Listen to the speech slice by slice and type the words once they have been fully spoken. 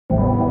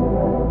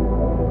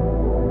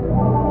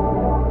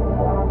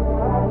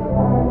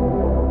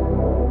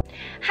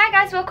Hi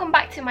guys, welcome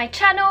back to my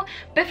channel.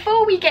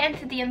 Before we get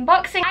into the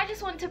unboxing, I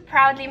just want to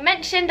proudly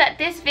mention that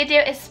this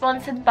video is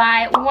sponsored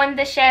by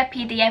Wondershare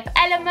PDF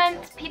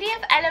Element.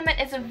 PDF Element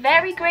is a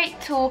very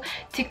great tool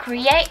to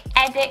create,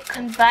 edit,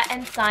 convert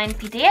and sign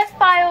PDF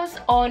files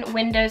on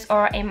Windows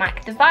or a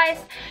Mac device.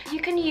 You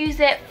can use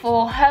it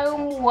for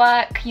home,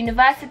 work,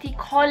 university,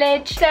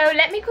 college. So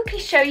let me quickly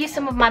show you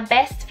some of my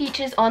best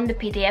features on the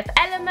PDF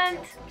Element.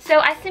 So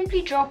I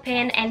simply drop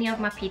in any of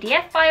my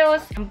PDF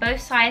files. On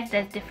both sides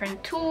there's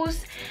different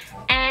tools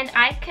and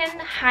I can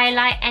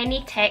highlight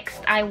any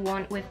text I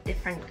want with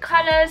different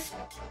colors.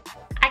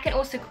 I can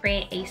also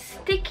create a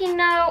sticky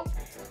note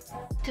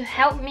to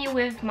help me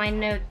with my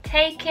note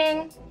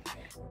taking.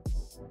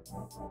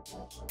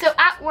 So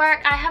at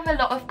work I have a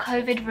lot of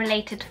COVID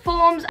related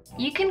forms.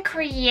 You can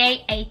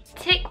create a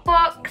tick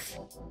box.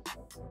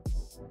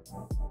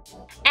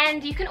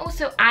 And you can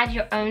also add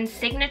your own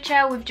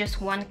signature with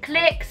just one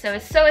click, so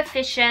it's so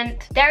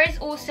efficient. There is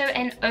also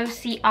an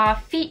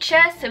OCR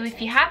feature, so if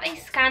you have a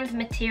scanned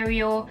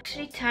material,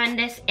 actually turn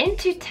this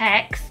into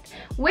text,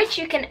 which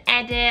you can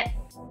edit.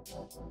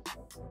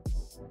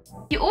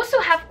 You also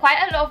have quite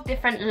a lot of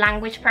different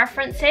language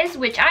preferences,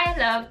 which I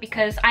love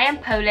because I am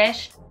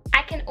Polish.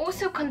 I can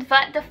also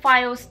convert the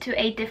files to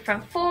a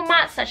different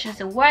format, such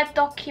as a Word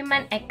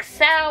document,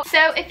 Excel.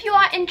 So if you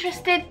are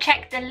interested,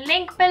 check the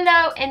link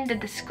below in the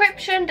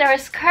description. There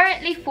is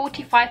currently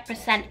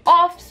 45%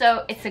 off,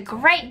 so it's a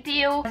great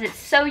deal. It's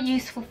so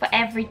useful for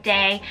every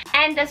day.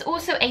 And there's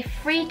also a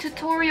free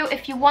tutorial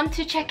if you want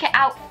to check it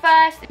out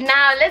first.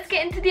 Now let's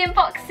get into the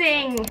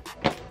unboxing.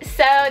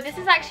 So this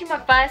is actually my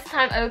first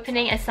time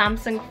opening a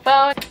Samsung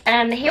phone,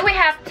 and here we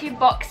have two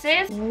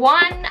boxes.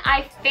 One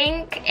I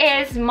think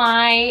is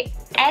my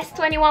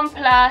S21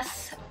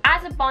 Plus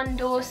as a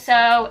bundle,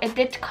 so it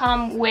did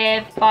come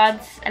with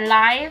Buds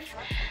Live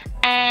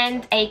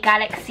and a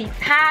Galaxy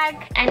tag,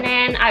 and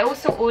then I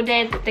also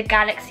ordered the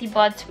Galaxy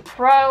Buds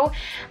Pro,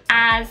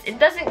 as it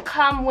doesn't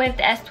come with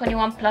the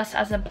S21 Plus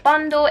as a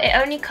bundle. It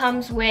only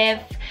comes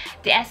with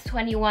the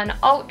S21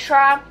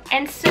 Ultra,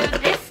 and so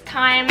this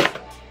time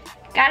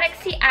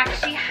Galaxy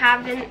actually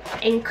haven't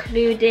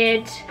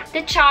included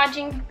the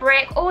charging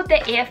brick or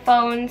the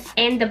earphones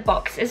in the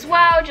box as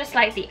well, just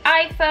like the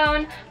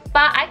iPhone.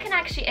 But I can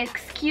actually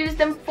excuse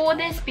them for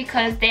this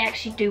because they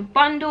actually do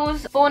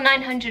bundles for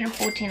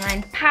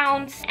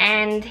 £949.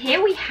 And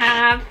here we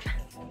have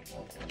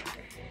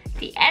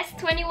the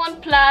S21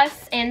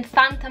 Plus in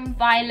Phantom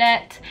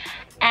Violet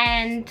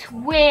and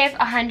with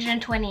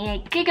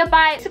 128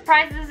 gigabytes.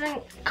 Surprised it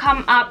doesn't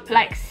come up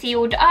like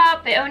sealed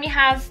up. It only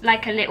has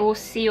like a little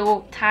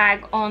seal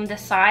tag on the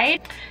side.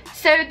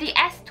 So the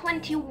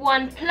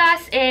S21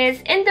 Plus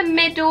is in the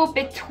middle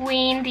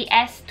between the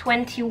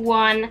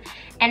S21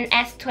 and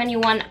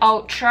S21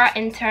 Ultra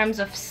in terms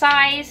of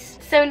size.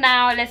 So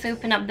now let's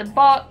open up the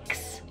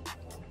box.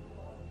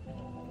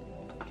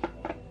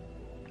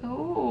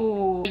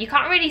 Oh, you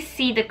can't really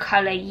see the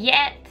color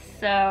yet,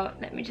 so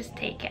let me just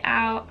take it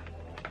out.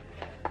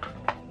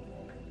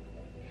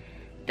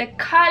 The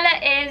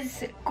color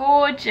is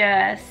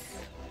gorgeous.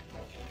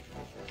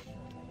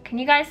 Can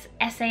you guys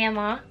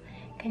ASMR?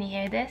 Can you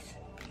hear this?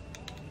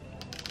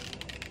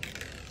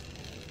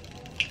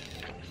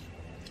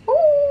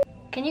 Ooh.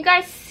 Can you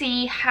guys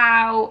see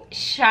how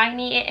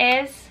shiny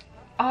it is?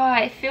 Oh,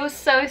 it feels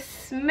so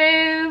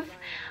smooth.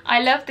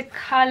 I love the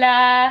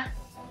color.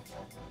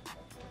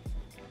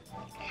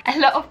 A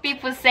lot of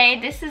people say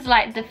this is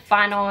like the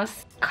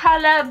Thanos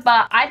color,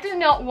 but I do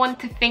not want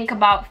to think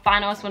about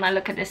Thanos when I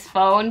look at this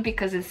phone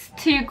because it's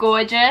too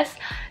gorgeous.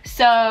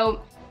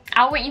 So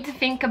I want you to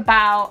think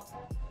about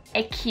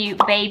a cute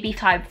baby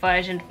type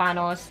version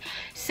Thanos.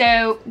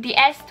 So the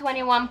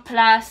S21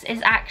 Plus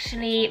is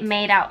actually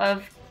made out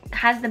of,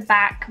 has the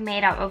back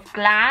made out of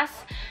glass.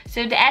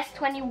 So the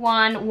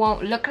S21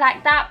 won't look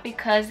like that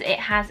because it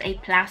has a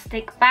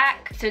plastic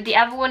back. So the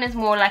other one is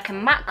more like a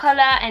matte color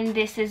and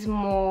this is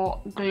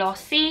more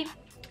glossy.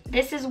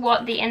 This is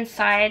what the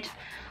inside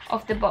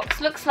of the box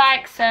looks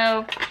like.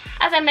 So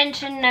as I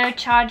mentioned, no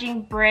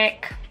charging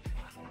brick,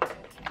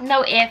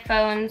 no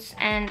earphones,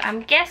 and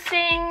I'm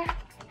guessing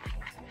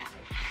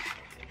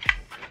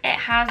it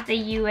has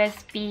the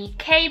USB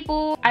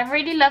cable. I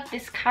really love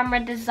this camera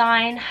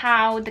design,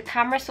 how the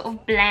camera sort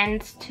of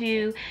blends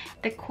to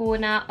the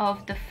corner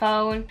of the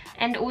phone,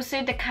 and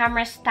also the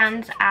camera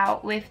stands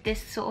out with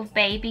this sort of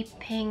baby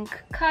pink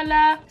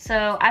color.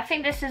 So I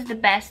think this is the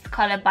best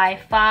color by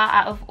far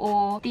out of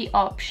all the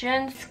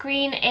options.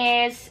 Screen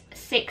is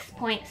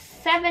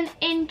 6.7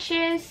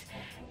 inches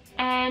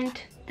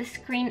and the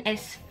screen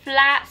is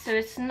flat, so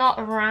it's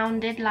not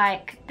rounded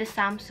like the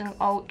Samsung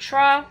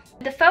Ultra.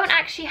 The phone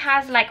actually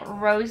has like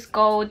rose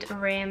gold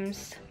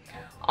rims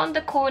on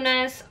the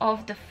corners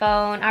of the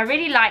phone. I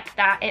really like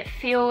that. It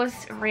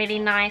feels really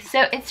nice.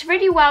 So it's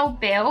really well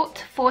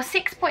built. For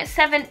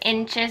 6.7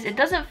 inches, it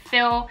doesn't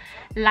feel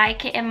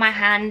like it in my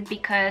hand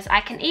because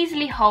I can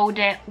easily hold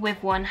it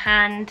with one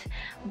hand,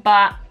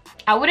 but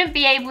I wouldn't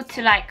be able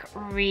to like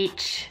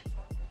reach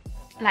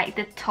like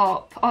the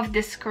top of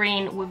the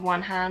screen with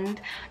one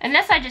hand,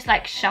 unless I just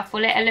like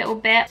shuffle it a little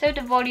bit. So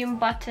the volume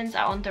buttons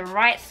are on the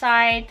right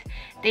side.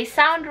 They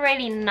sound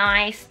really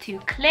nice to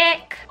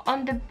click.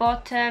 On the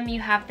bottom you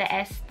have the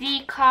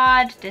SD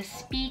card, the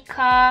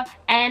speaker,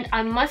 and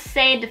I must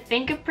say the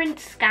fingerprint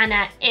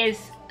scanner is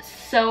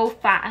so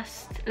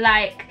fast.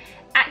 Like,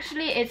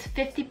 actually it's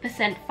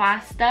 50%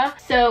 faster.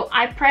 So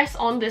I press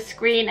on the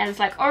screen and it's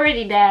like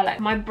already there. Like,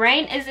 my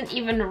brain isn't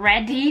even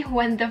ready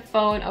when the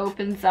phone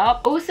opens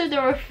up. Also, the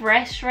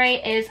refresh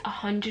rate is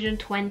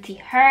 120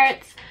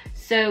 hertz.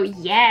 So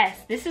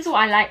yes, this is what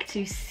I like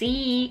to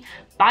see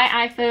by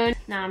iPhone.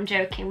 No, I'm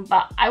joking,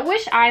 but I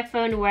wish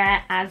iPhone were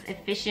as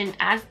efficient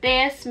as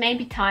this.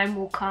 Maybe time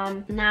will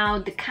come. Now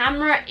the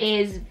camera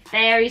is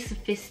very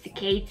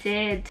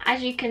sophisticated.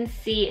 As you can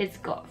see, it's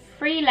got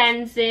 3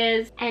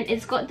 lenses and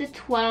it's got the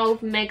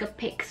 12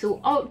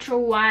 megapixel ultra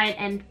wide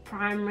and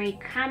primary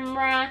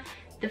camera.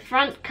 The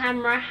front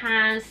camera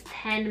has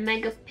 10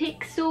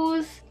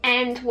 megapixels,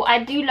 and what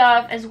I do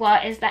love as well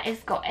is that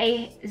it's got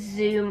a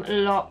zoom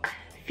lock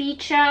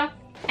feature.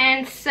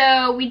 And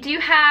so we do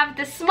have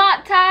the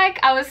smart tag.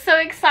 I was so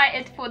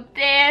excited for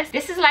this.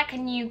 This is like a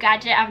new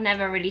gadget I've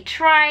never really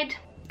tried.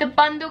 The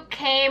bundle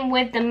came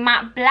with the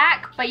matte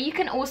black, but you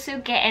can also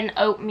get an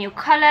oatmeal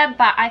color,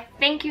 but I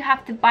think you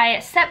have to buy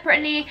it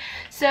separately.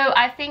 So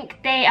I think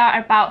they are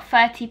about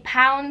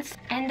 £30,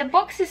 and the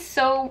box is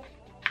so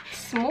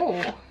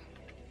small.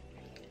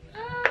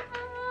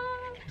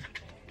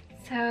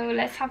 So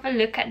let's have a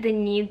look at the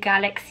new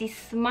Galaxy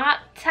Smart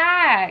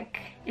Tag.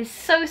 It's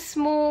so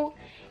small,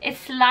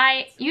 it's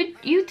light.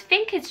 You'd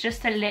think it's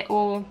just a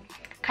little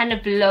kind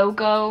of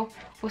logo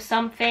or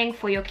something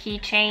for your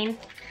keychain.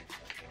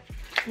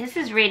 This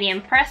is really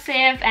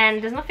impressive, and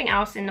there's nothing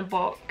else in the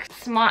box.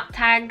 Smart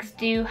tags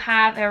do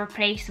have a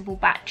replaceable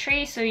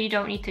battery, so you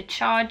don't need to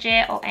charge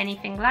it or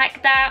anything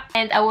like that.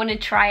 And I want to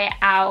try it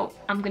out.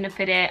 I'm gonna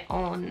put it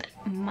on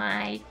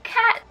my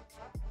cat.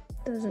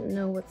 Doesn't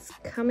know what's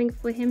coming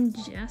for him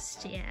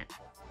just yet.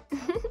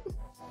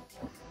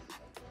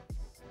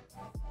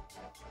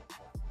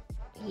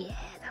 Yeah,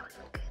 that would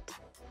look good.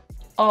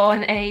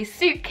 On a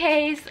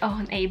suitcase,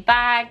 on a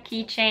bag,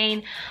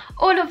 keychain,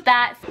 all of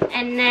that.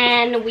 And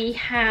then we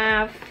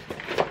have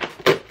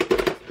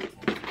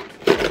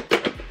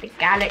the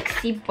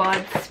Galaxy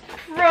Buds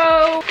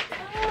Pro.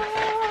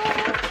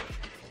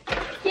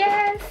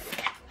 Yes.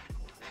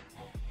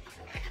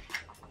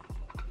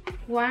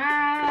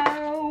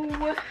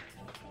 Wow.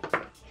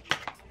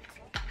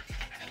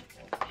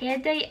 Here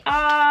they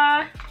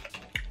are.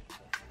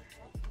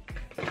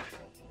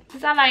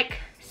 These are like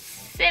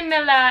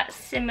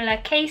similar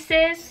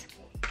cases.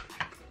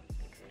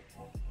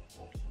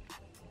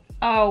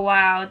 Oh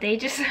wow, they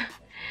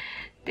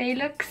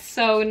look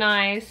so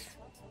nice.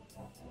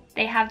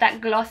 They have that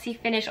glossy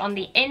finish on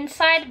the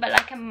inside, but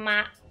like a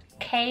matte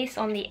case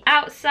on the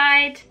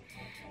outside.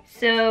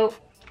 So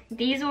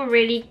these will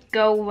really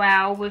go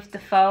well with the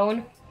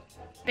phone.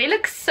 They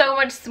look so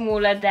much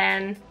smaller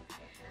than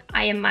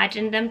I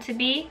imagined them to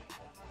be.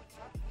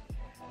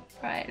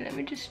 Right, let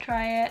me just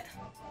try it.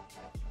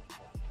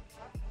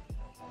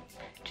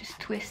 Just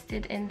twist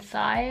it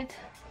inside.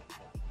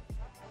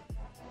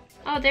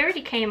 Oh, they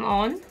already came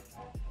on.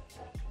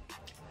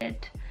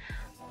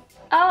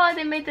 Oh,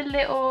 they made the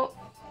little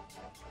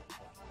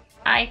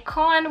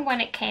icon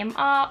when it came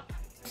up.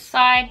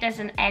 Side, there's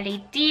an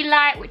LED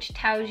light which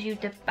tells you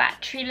the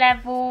battery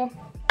level.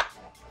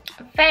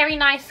 A very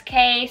nice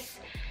case,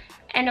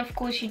 and of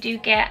course you do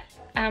get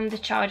the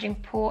charging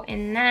port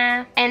in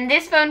there. And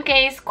this phone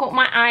case caught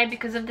my eye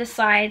because of the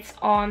sides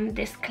on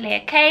this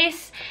clear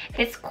case.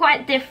 It's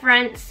quite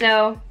different,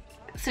 so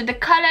the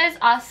colors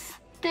are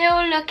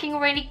still looking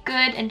really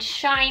good and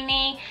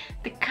shiny.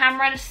 The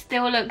camera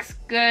still looks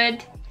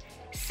good.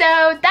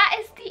 So that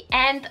is the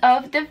end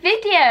of the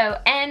video,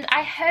 and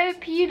I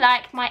hope you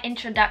liked my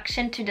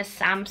introduction to the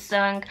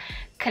Samsung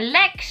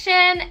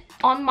collection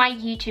on my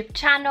YouTube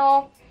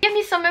channel. Give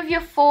me some of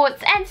your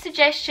thoughts and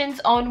suggestions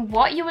on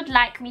what you would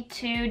like me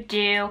to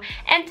do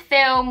and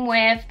film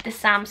with the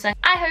Samsung.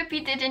 I hope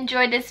you did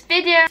enjoy this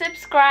video.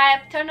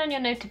 Subscribe, turn on your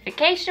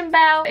notification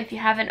bell if you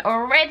haven't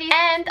already,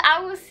 and I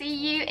will see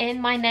you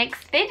in my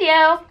next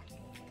video.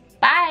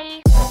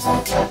 Bye!